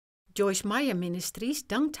Joyce Meyer Ministries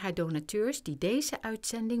dankt haar donateurs die deze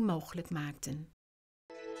uitzending mogelijk maakten.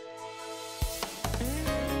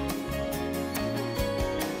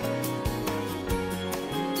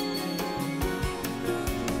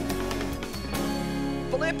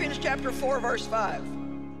 Philippenzen chapter 4, verse 5.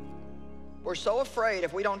 We're so afraid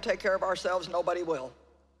if we don't take care of ourselves, nobody will.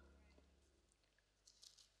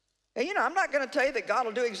 And you know, I'm not going to tell you that God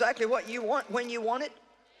will do exactly what you want when you want it.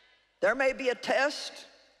 There may be a test.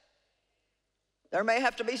 There may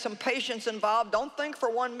have to be some patience involved. Don't think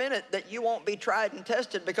for 1 minute that you won't be tried and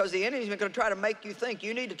tested, because the enemy's going to try to make you think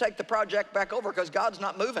you need to take the project back over because God's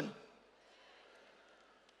not moving.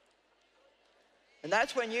 And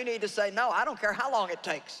that's when you need to say, no, I don't care how long it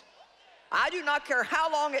takes. I do not care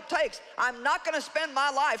how long it takes. I'm not going to spend my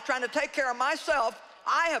life trying to take care of myself.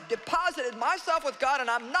 I have deposited myself with God, and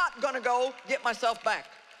I'm not going to go get myself back.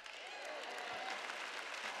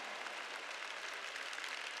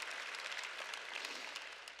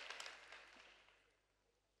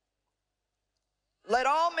 Let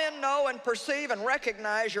all men know and perceive and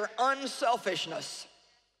recognize your unselfishness.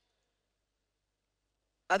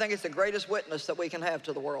 I think it's the greatest witness that we can have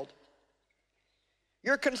to the world.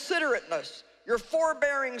 Your considerateness, your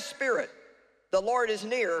forbearing spirit. The Lord is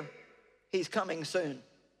near. He's coming soon.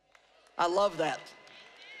 I love that.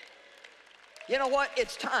 You know what?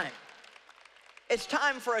 It's time. It's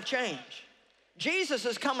time for a change. Jesus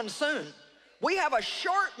is coming soon. We have a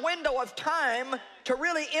short window of time to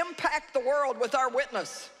really impact the world with our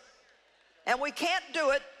witness. And we can't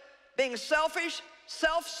do it being selfish,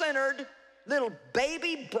 self-centered, little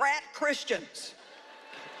baby brat Christians.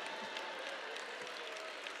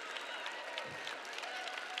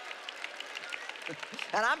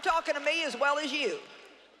 And I'm talking to me as well as you.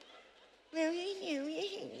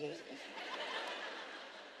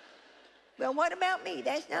 Well, what about me?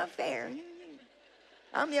 That's not fair.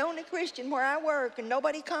 I'm the only Christian where I work, and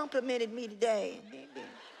nobody complimented me today.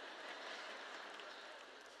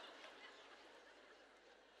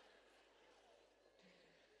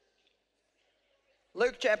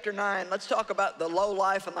 Luke chapter 9, let's talk about the low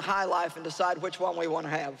life and the high life and decide which one we want to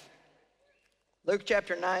have. Luke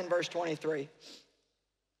chapter 9, verse 23.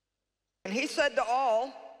 And he said to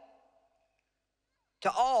all,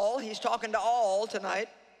 he's talking to all tonight,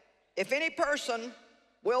 if any person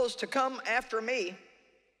wills to come after me,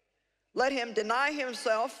 let him deny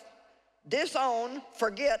himself, disown,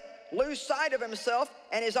 forget, lose sight of himself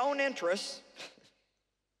and his own interests,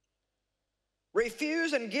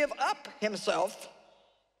 refuse and give up himself,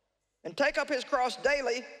 and take up his cross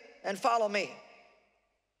daily and follow me,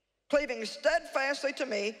 cleaving steadfastly to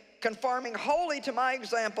me, conforming wholly to my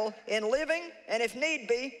example in living, and if need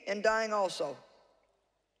be, in dying also.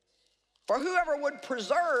 For whoever would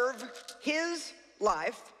preserve his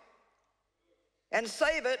life and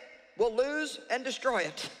save it will lose and destroy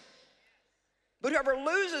it. But whoever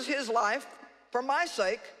loses his life for my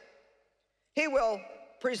sake, he will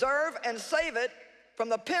preserve and save it from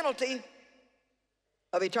the penalty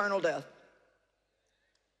of eternal death.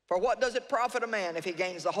 For what does it profit a man if he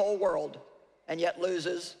gains the whole world and yet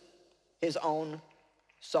loses his own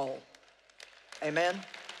soul? Amen?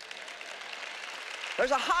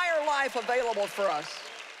 There's a higher life available for us.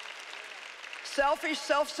 Selfish,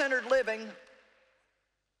 self-centered living,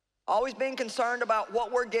 always being concerned about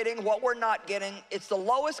what we're getting, what we're not getting. It's the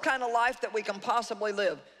lowest kind of life that we can possibly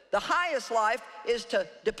live. The highest life is to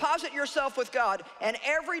deposit yourself with God and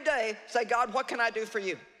every day say, God, what can I do for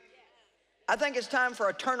you? I think it's time for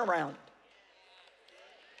a turnaround.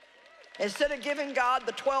 Instead of giving God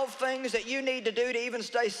the 12 things that you need to do to even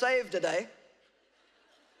stay saved today.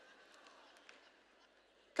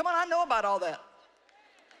 Come on, I know about all that.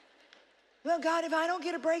 Well, God, if I don't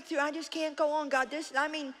get a breakthrough, I just can't go on, God.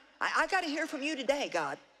 I got to hear from you today,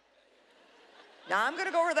 God. Now, I'm going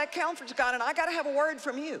to go over to that conference, God, and I got to have a word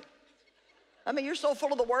from you. I mean, you're so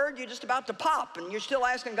full of the word, you're just about to pop, and you're still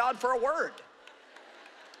asking God for a word.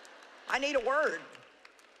 I need a word.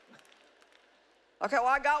 Okay, well,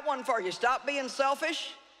 I got one for you. Stop being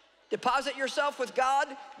selfish. Deposit yourself with God.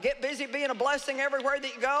 Get busy being a blessing everywhere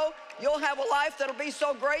that you go. You'll have a life that'll be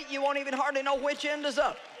so great you won't even hardly know which end is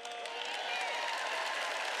up.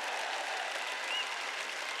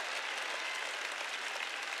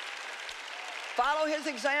 Follow his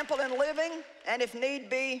example in living, and if need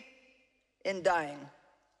be, in dying.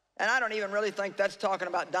 And I don't even really think that's talking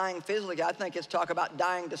about dying physically. I think it's talking about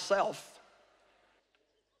dying to self.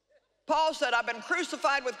 Paul said, I've been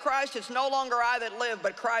crucified with Christ. It's no longer I that live,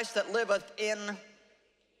 but Christ that liveth in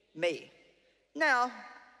me. Now,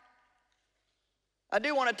 I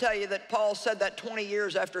do want to tell you that Paul said that 20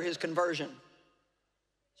 years after his conversion.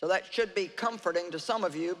 So that should be comforting to some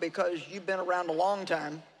of you because you've been around a long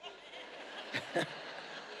time.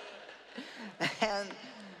 And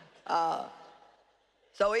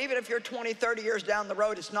so even if you're 20, 30 years down the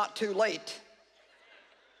road, it's not too late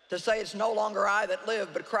to say it's no longer I that live,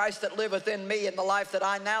 but Christ that liveth in me. In the life that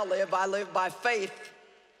I now live, I live by faith,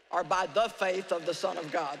 or by the faith of the Son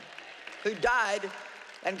of God, who died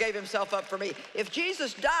and gave himself up for me. If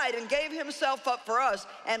Jesus died and gave himself up for us,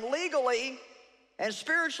 and legally and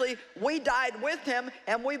spiritually we died with him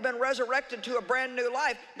and we've been resurrected to a brand new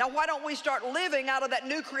life, now why don't we start living out of that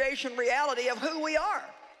new creation reality of who we are?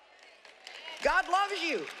 God loves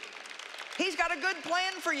you. He's got a good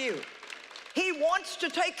plan for you. He wants to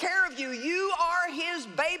take care of you. You are his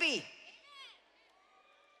baby.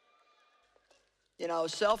 You know,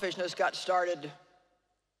 selfishness got started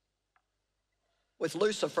with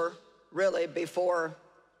Lucifer, really, before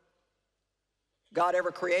God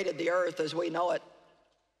ever created the earth as we know it.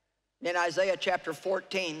 In Isaiah chapter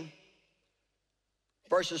 14,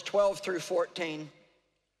 verses 12 through 14,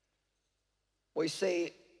 we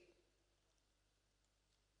see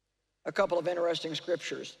a couple of interesting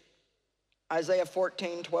scriptures. Isaiah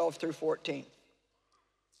 14, 12 through 14.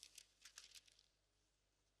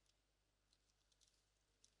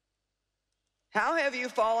 How have you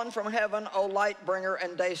fallen from heaven, O light bringer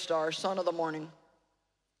and day star, son of the morning?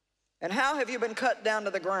 And how have you been cut down to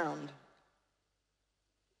the ground?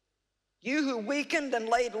 You who weakened and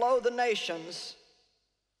laid low the nations,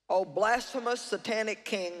 O blasphemous satanic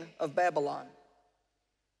king of Babylon.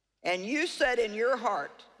 And you said in your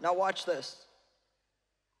heart, now watch this,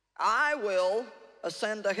 I will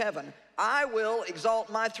ascend to heaven. I will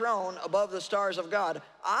exalt my throne above the stars of God.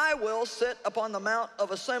 I will sit upon the mount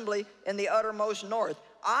of assembly in the uttermost north.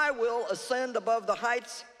 I will ascend above the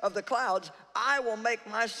heights of the clouds. I will make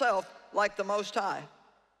myself like the Most High.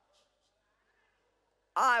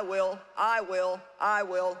 I will, I will, I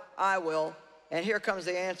will, I will. And here comes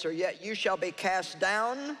the answer. Yet you shall be cast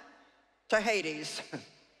down to Hades,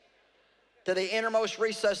 to the innermost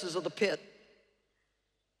recesses of the pit,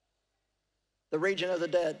 the region of the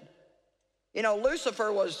dead. You know,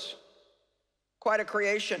 Lucifer was quite a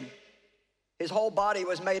creation. His whole body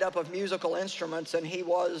was made up of musical instruments, and he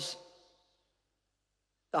was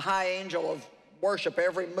the high angel of worship.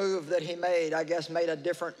 Every move that he made, I guess, made a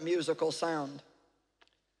different musical sound.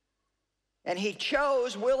 And he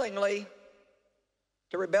chose willingly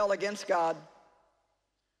to rebel against God.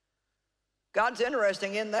 God's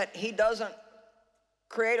interesting in that he doesn't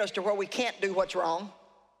create us to where we can't do what's wrong.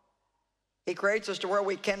 He creates us to where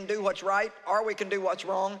we can do what's right, or we can do what's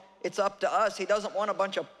wrong. It's up to us. He doesn't want a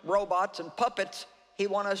bunch of robots and puppets. He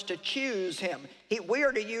wants us to choose him. We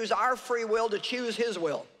are to use our free will to choose his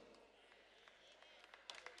will.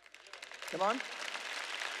 Come on.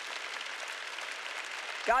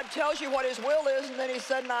 God tells you what his will is, and then he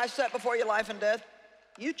said, and I set before you life and death.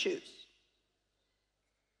 You choose.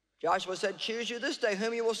 Joshua said, choose you this day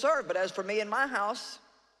whom you will serve. But as for me and my house,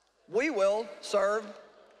 we will serve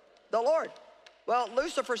the Lord. Well,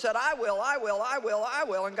 Lucifer said, I will, I will, I will, I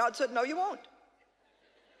will. And God said, no, you won't.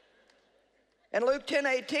 In Luke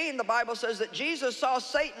 10:18, the Bible says that Jesus saw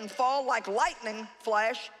Satan fall like lightning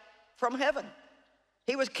flash from heaven.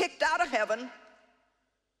 He was kicked out of heaven.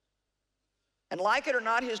 And like it or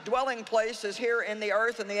not, his dwelling place is here in the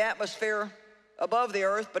earth, in the atmosphere above the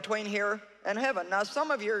earth, between here and heaven. Now, some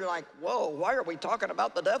of you are like, whoa, why are we talking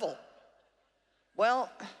about the devil? Well,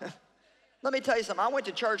 let me tell you something. I went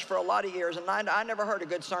to church for a lot of years, and I never heard a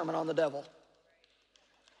good sermon on the devil.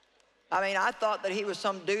 I mean, I thought that he was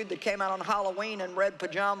some dude that came out on Halloween in red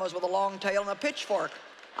pajamas with a long tail and a pitchfork.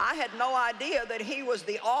 I had no idea that he was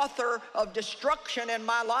the author of destruction in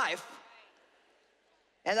my life,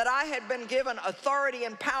 and that I had been given authority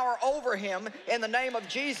and power over him in the name of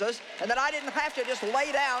Jesus, and that I didn't have to just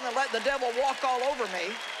lay down and let the devil walk all over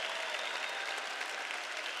me.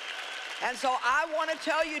 And so I want to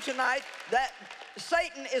tell you tonight that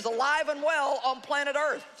Satan is alive and well on planet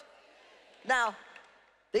Earth. Now,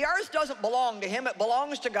 the earth doesn't belong to him, it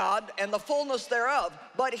belongs to God and the fullness thereof.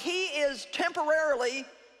 But he is temporarily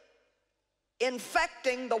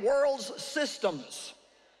infecting the world's systems.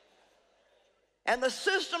 And the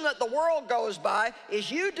system that the world goes by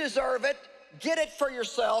is you deserve it, get it for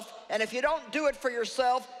yourself, and if you don't do it for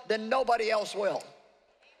yourself, then nobody else will.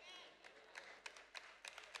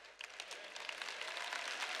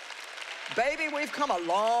 Baby, we've come a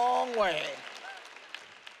long way.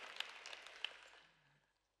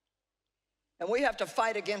 And we have to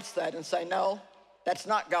fight against that and say, no, that's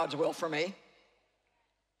not God's will for me.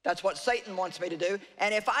 That's what Satan wants me to do.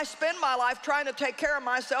 And if I spend my life trying to take care of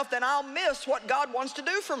myself, then I'll miss what God wants to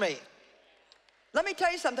do for me. Let me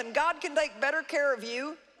tell you something. God can take better care of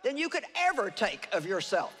you than you could ever take of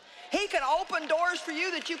yourself. He can open doors for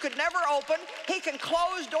you that you could never open. He can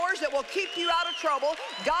close doors that will keep you out of trouble.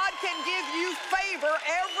 God can give you favor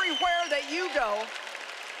everywhere that you go.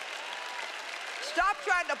 Stop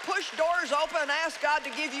trying to push doors open and ask God to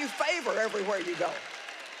give you favor everywhere you go.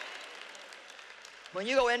 When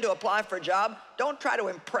you go in to apply for a job, don't try to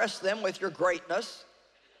impress them with your greatness.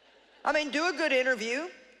 I mean, do a good interview.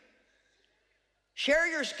 Share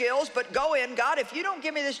your skills, but go in. God, if you don't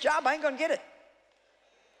give me this job, I ain't gonna get it.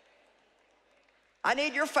 I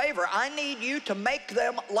need your favor. I need you to make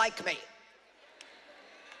them like me.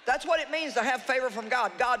 That's what it means to have favor from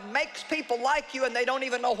God. God makes people like you and they don't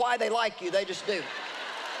even know why they like you. They just do.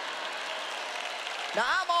 Now,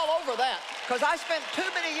 I'm all over that because I spent too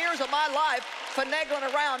many years of my life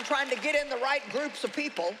finagling around trying to get in the right groups of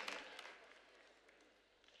people.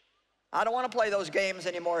 I don't want to play those games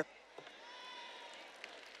anymore.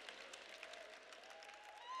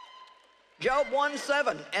 Job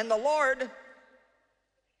 1:7, and the Lord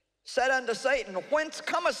said unto Satan, whence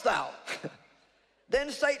comest thou? Then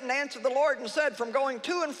Satan answered the Lord and said, from going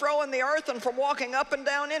to and fro in the earth and from walking up and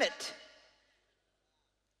down in it.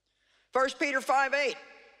 1 Peter 5:8,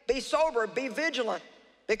 be sober, be vigilant,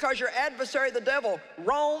 because your adversary the devil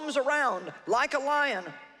roams around like a lion,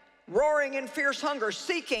 roaring in fierce hunger,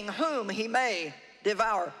 seeking whom he may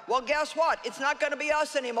devour. Well, guess what? It's not going to be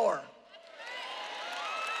us anymore.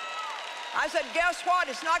 I said, guess what?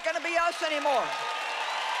 It's not going to be us anymore.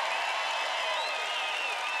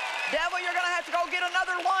 Devil, you're going to have to go get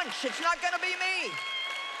another lunch. It's not going to be me.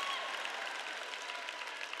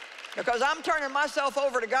 Because I'm turning myself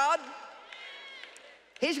over to God.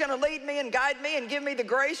 He's going to lead me and guide me and give me the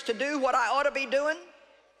grace to do what I ought to be doing.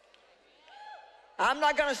 I'm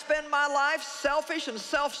not going to spend my life selfish and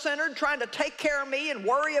self-centered trying to take care of me and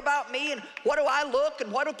worry about me and what do I look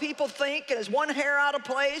and what do people think and is one hair out of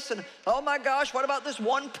place and oh my gosh, what about this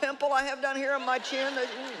one pimple I have down here on my chin?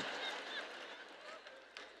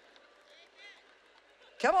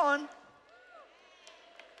 Come on.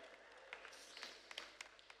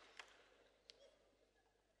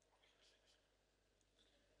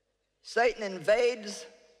 Satan invades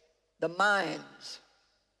the minds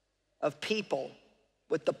of people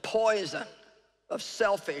with the poison of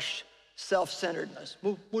selfish self-centeredness.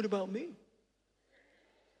 Well, what about me?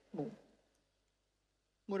 Well,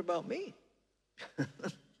 what about me?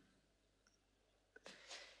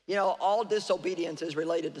 You know, all disobedience is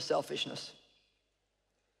related to selfishness.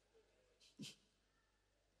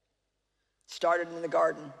 Started in the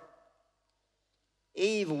garden.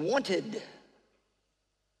 Eve wanted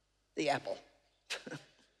the apple.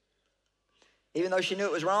 Even though she knew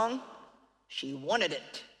it was wrong, she wanted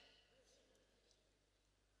it.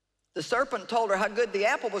 The serpent told her how good the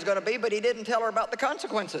apple was going to be, but he didn't tell her about the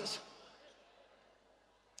consequences.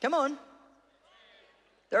 Come on.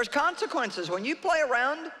 There's consequences. When you play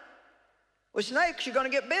around with snakes, you're going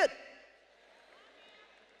to get bit.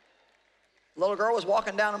 A little girl was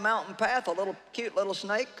walking down a mountain path. A little cute little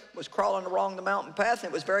snake was crawling along the mountain path,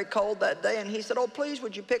 and it was very cold that day, and he said, oh, please,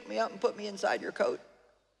 would you pick me up and put me inside your coat?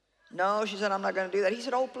 No, she said, I'm not going to do that. He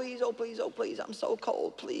said, oh, please, oh, please, oh, please, I'm so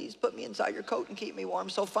cold. Please put me inside your coat and keep me warm.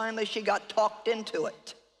 So finally, she got talked into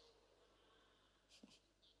it.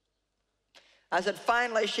 I said,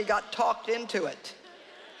 finally, she got talked into it.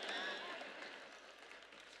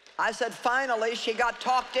 I said, finally, she got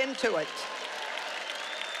talked into it.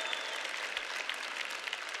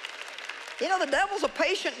 You know, the devil's a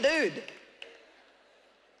patient dude.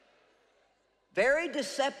 Very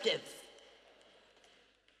deceptive.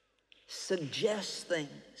 Suggests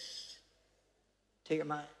things to your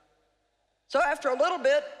mind. So after a little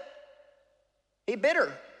bit, he bit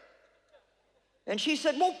her. And she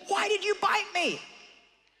said, well, why did you bite me?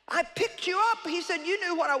 I picked you up. He said, you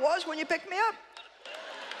knew what I was when you picked me up.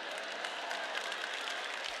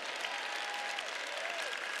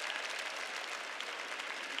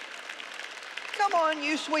 Come on,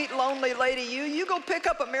 you sweet, lonely lady, you go pick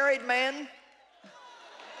up a married man.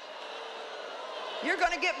 You're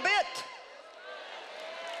going to get bit.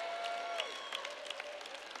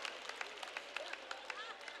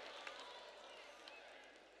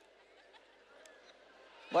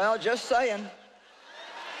 Well, just saying.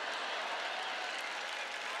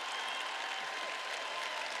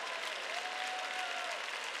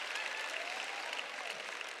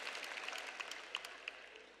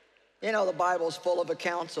 You know, the Bible's full of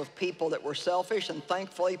accounts of people that were selfish and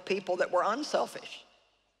thankfully people that were unselfish.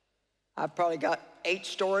 I've probably got 8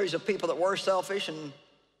 stories of people that were selfish and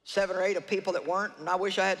 7 or 8 of people that weren't, and I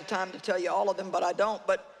wish I had the time to tell you all of them, but I don't.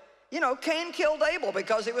 But, you know, Cain killed Abel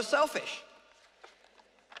because he was selfish.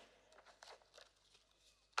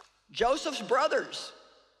 Joseph's brothers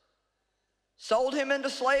sold him into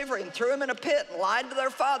slavery and threw him in a pit and lied to their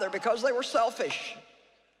father because they were selfish.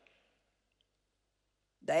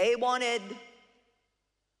 They wanted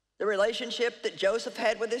the relationship that Joseph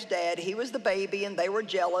had with his dad. He was the baby, and they were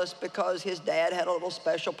jealous because his dad had a little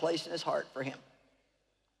special place in his heart for him.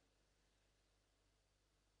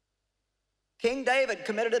 King David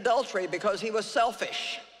committed adultery because he was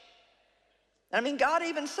selfish. I mean, God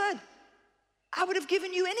even said, I would have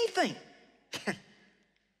given you anything.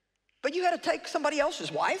 But you had to take somebody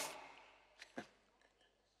else's wife.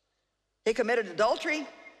 He committed adultery,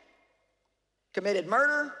 committed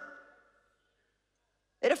murder.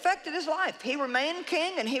 It affected his life. He remained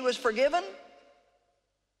king and he was forgiven.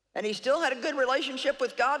 And he still had a good relationship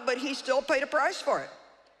with God, but he still paid a price for it.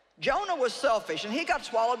 Jonah was selfish and he got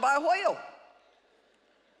swallowed by a whale.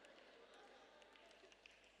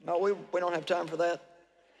 No, we don't have time for that.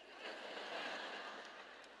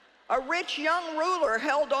 A rich young ruler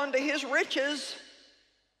held on to his riches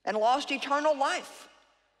and lost eternal life.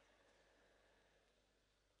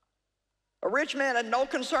 A rich man had no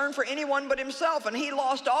concern for anyone but himself, and he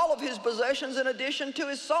lost all of his possessions in addition to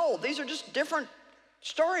his soul. These are just different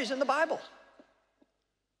stories in the Bible.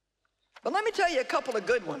 But let me tell you a couple of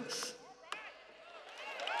good ones.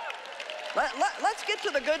 Let's get to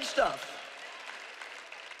the good stuff.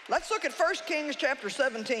 Let's look at 1 Kings chapter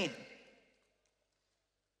 17.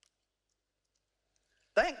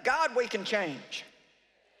 Thank God we can change.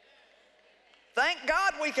 Thank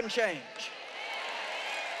God we can change.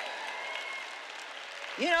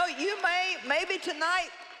 You know, maybe tonight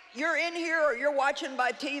you're in here or you're watching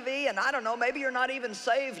by TV, and I don't know, maybe you're not even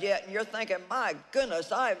saved yet, and you're thinking, my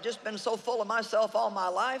goodness, I have just been so full of myself all my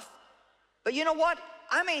life. But you know what?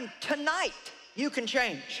 I mean, tonight you can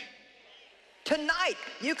change. Tonight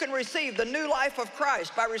you can receive the new life of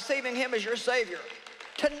Christ by receiving Him as your Savior.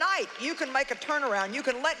 Tonight you can make a turnaround. You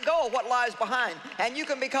can let go of what lies behind, and you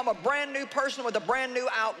can become a brand new person with a brand new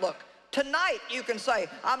outlook. Tonight you can say,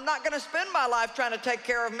 I'm not going to spend my life trying to take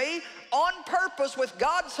care of me. On purpose, with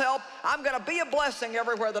God's help, I'm going to be a blessing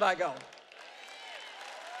everywhere that I go.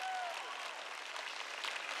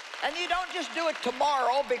 And you don't just do it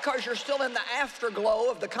tomorrow because you're still in the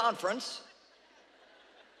afterglow of the conference.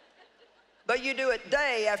 But you do it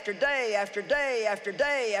day after day after day after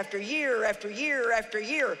day after year after year after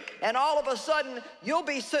year. And all of a sudden, you'll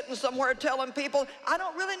be sitting somewhere telling people, I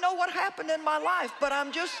don't really know what happened in my life, but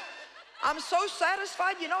I'm so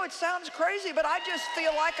satisfied. You know, it sounds crazy, but I just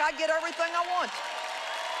feel like I get everything I want.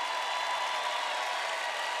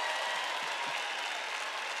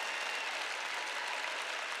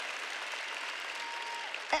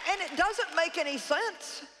 And it doesn't make any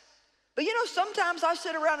sense. But you know, sometimes I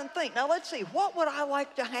sit around and think, now let's see, what would I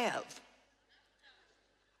like to have?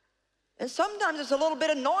 And sometimes it's a little bit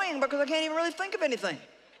annoying because I can't even really think of anything.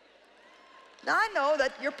 Now I know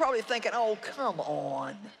that you're probably thinking, oh, come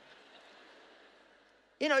on.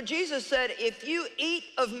 You know, Jesus said, if you eat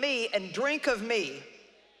of me and drink of me,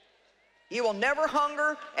 you will never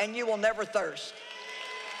hunger and you will never thirst.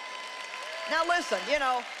 Now listen, you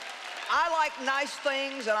know, I like nice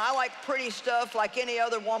things and I like pretty stuff like any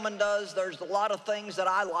other woman does. There's a lot of things that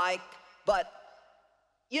I like, but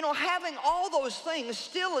you know, having all those things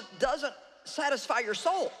still doesn't satisfy your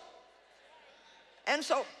soul. And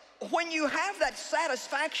so when you have that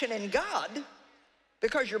satisfaction in God,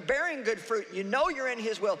 because you're bearing good fruit, you know you're in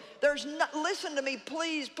His will, listen to me,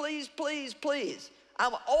 please, please, please, please.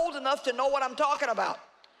 I'm old enough to know what I'm talking about.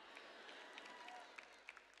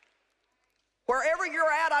 Wherever you're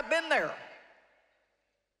at, I've been there.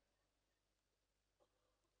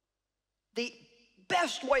 The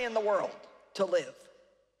best way in the world to live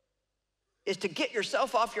is to get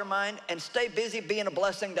yourself off your mind and stay busy being a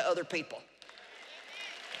blessing to other people.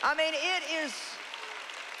 I mean, it is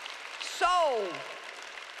so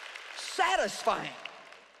satisfying.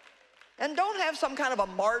 And don't have some kind of a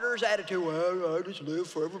martyr's attitude, well, I just live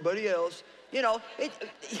for everybody else. You know,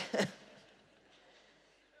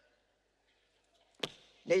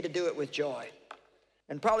 need to do it with joy.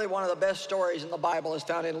 And probably one of the best stories in the Bible is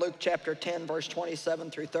found in Luke chapter 10, verse 27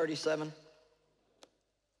 through 37.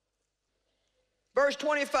 Verse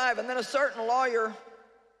 25, and then a certain lawyer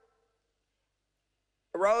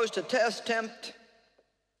arose to test, tempt,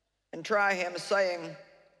 and try him, saying,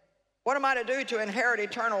 what am I to do to inherit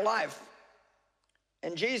eternal life?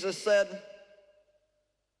 And Jesus said,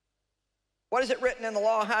 what is it written in the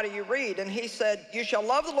law? How do you read? And he said, you shall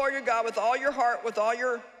love the Lord your God with all your heart, with all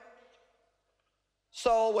your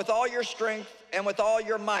soul, with all your strength, and with all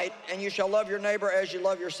your might, and you shall love your neighbor as you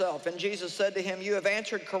love yourself. And Jesus said to him, you have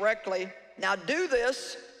answered correctly. Now do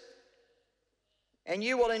this, and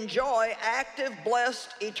you will enjoy active, blessed,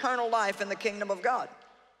 eternal life in the kingdom of God.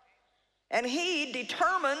 And he,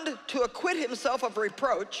 determined to acquit himself of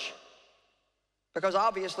reproach, because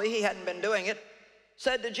obviously he hadn't been doing it,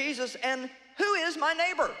 said to Jesus, and who is my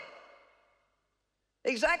neighbor?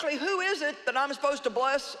 Exactly who is it that I'm supposed to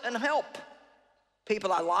bless and help?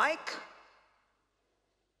 People I like?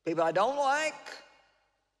 People I don't like?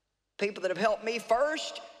 People that have helped me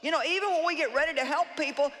first? You know, even when we get ready to help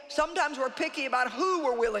people, sometimes we're picky about who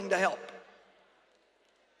we're willing to help.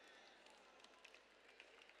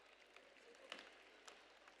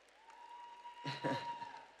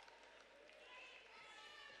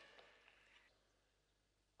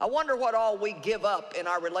 I wonder what all we give up in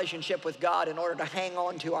our relationship with God in order to hang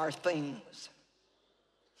on to our things.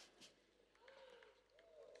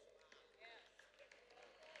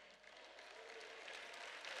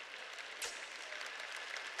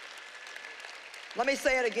 Let me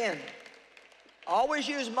say it again. Always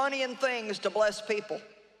use money and things to bless people.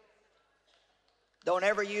 Don't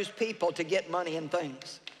ever use people to get money and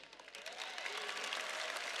things.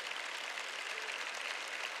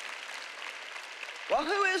 Well,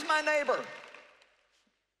 who is my neighbor?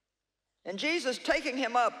 And Jesus, taking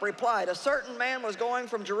him up, replied, a certain man was going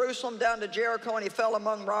from Jerusalem down to Jericho, and he fell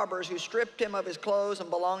among robbers who stripped him of his clothes and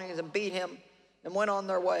belongings and beat him and went on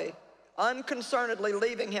their way, unconcernedly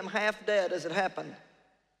leaving him half dead as it happened.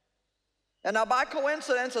 And now by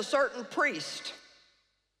coincidence, a certain priest,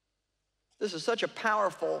 this is such a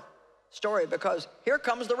powerful story because here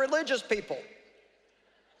comes the religious people.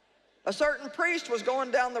 A certain priest was going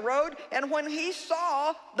down the road, and when he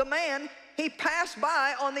saw the man, he passed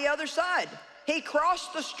by on the other side. He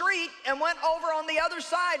crossed the street and went over on the other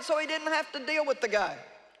side so he didn't have to deal with the guy.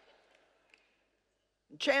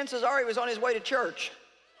 Chances are he was on his way to church.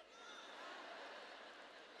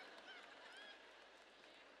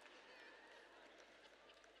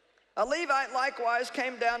 A Levite likewise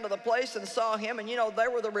came down to the place and saw him, and you know, they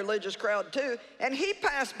were the religious crowd too, and he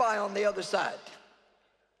passed by on the other side.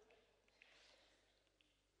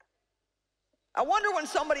 I wonder when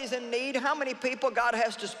somebody's in need, how many people God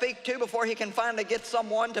has to speak to before he can finally get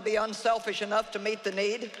someone to be unselfish enough to meet the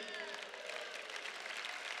need.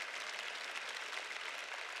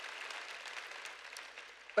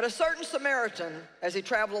 But a certain Samaritan, as he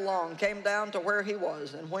traveled along, came down to where he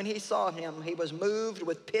was, and when he saw him, he was moved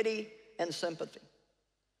with pity and sympathy.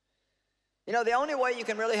 You know, the only way you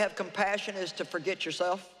can really have compassion is to forget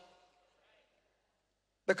yourself.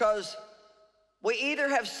 Because we either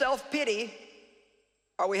have self-pity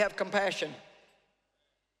or we have compassion.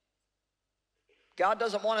 God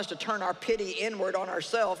doesn't want us to turn our pity inward on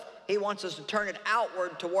ourselves. He wants us to turn it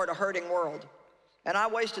outward toward a hurting world. And I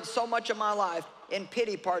wasted so much of my life in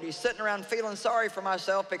pity parties, sitting around feeling sorry for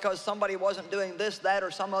myself because somebody wasn't doing this, that,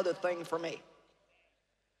 or some other thing for me.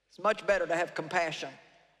 It's much better to have compassion.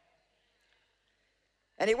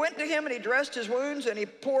 And he went to him and he dressed his wounds, and he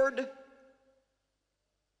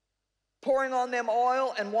pouring on them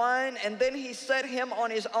oil and wine, and then he set him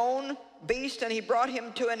on his own beast, and he brought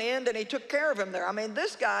him to an end, and he took care of him there. I mean,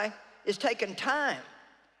 this guy is taking time.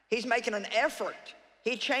 He's making an effort.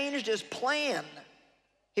 He changed his plan.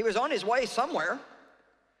 He was on his way somewhere.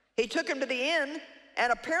 He took him to the inn,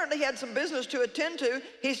 and apparently he had some business to attend to.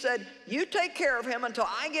 He said, you take care of him until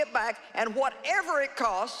I get back, and whatever it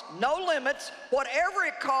costs, no limits, whatever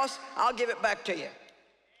it costs, I'll give it back to you.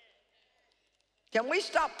 Can we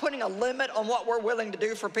stop putting a limit on what we're willing to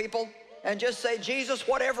do for people and just say, Jesus,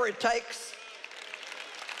 whatever it takes?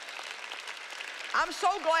 I'm so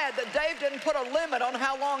glad that Dave didn't put a limit on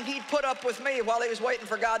how long he'd put up with me while he was waiting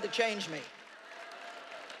for God to change me.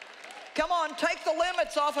 Come on, take the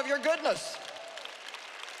limits off of your goodness.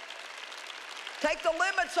 Take the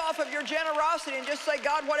limits off of your generosity and just say,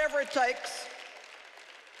 God, whatever it takes.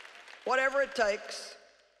 Whatever it takes.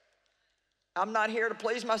 I'm not here to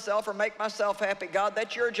please myself or make myself happy. God,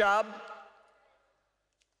 that's your job.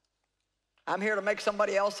 I'm here to make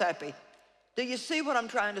somebody else happy. Do you see what I'm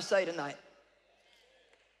trying to say tonight?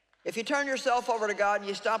 If you turn yourself over to God and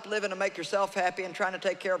you stop living to make yourself happy and trying to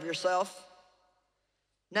take care of yourself,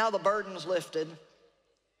 now the burden's lifted.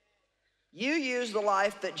 You use the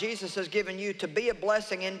life that Jesus has given you to be a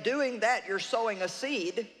blessing. In doing that, you're sowing a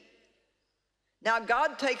seed. Now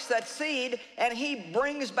God takes that seed and he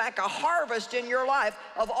brings back a harvest in your life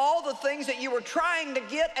of all the things that you were trying to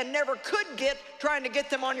get and never could get, trying to get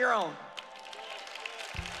them on your own.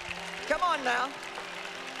 Come on now.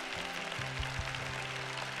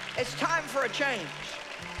 It's time for a change.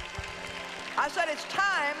 I said it's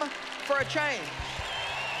time for a change.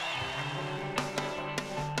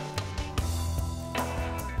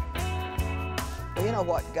 You know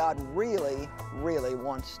what God really really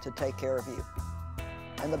wants to take care of you.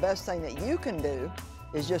 And the best thing that you can do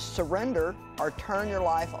is just surrender or turn your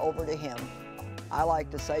life over to Him. I like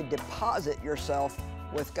to say, deposit yourself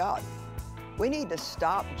with God. We need to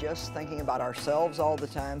stop just thinking about ourselves all the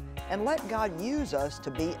time and let God use us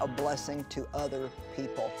to be a blessing to other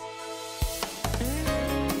people.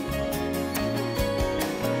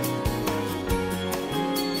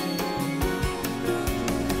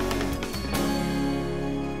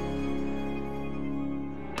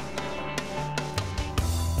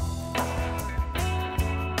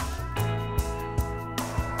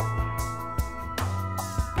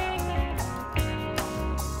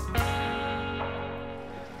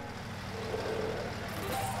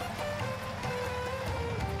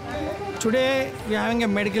 Today we are having a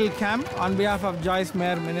medical camp on behalf of Joyce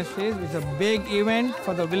Meyer Ministries. It's a big event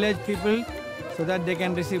for the village people so that they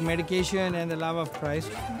can receive medication and the love of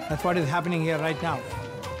Christ. That's what is happening here right now.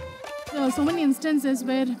 There are so many instances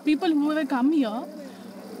where people who have come here,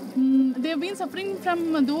 they have been suffering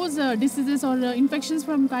from those diseases or infections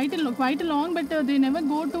from quite long, but they never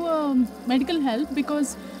go to medical help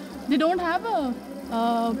because they don't have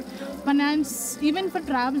finance even for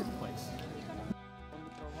travel.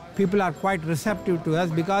 People are quite receptive to us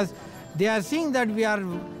because they are seeing that we are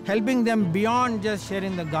helping them beyond just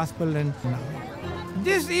sharing the gospel. And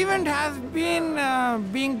this event has been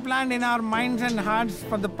being planned in our minds and hearts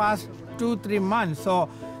for the past 2-3 months. So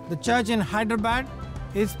the church in Hyderabad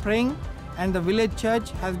is praying and the village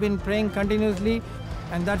church has been praying continuously,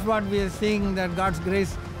 and that's what we are seeing, that God's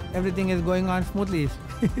grace, everything is going on smoothly.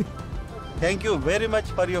 Thank you very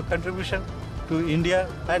much for your contribution to India,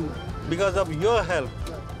 and because of your help,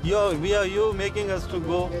 you making us to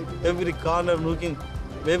go every corner, looking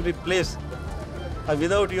every place.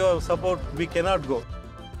 Without your support, we cannot go.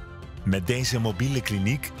 Met deze mobiele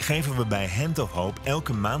kliniek geven we bij Hand of Hope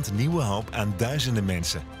elke maand nieuwe hoop aan duizenden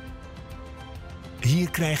mensen.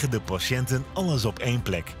 Hier krijgen de patiënten alles op één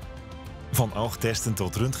plek. Van oogtesten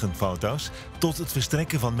tot röntgenfoto's tot het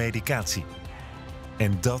verstrekken van medicatie.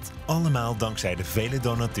 En dat allemaal dankzij de vele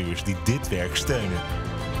donateurs die dit werk steunen.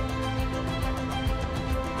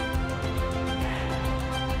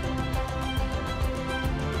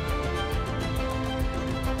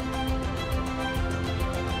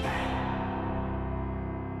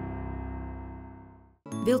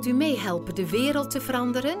 Wilt u meehelpen de wereld te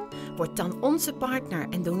veranderen? Word dan onze partner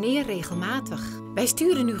en doneer regelmatig. Wij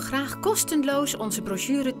sturen u graag kostenloos onze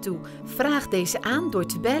brochure toe. Vraag deze aan door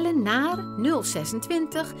te bellen naar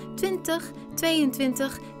 026 20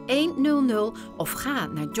 22 100 of ga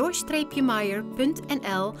naar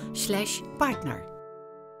joyce-meyer.nl/partner.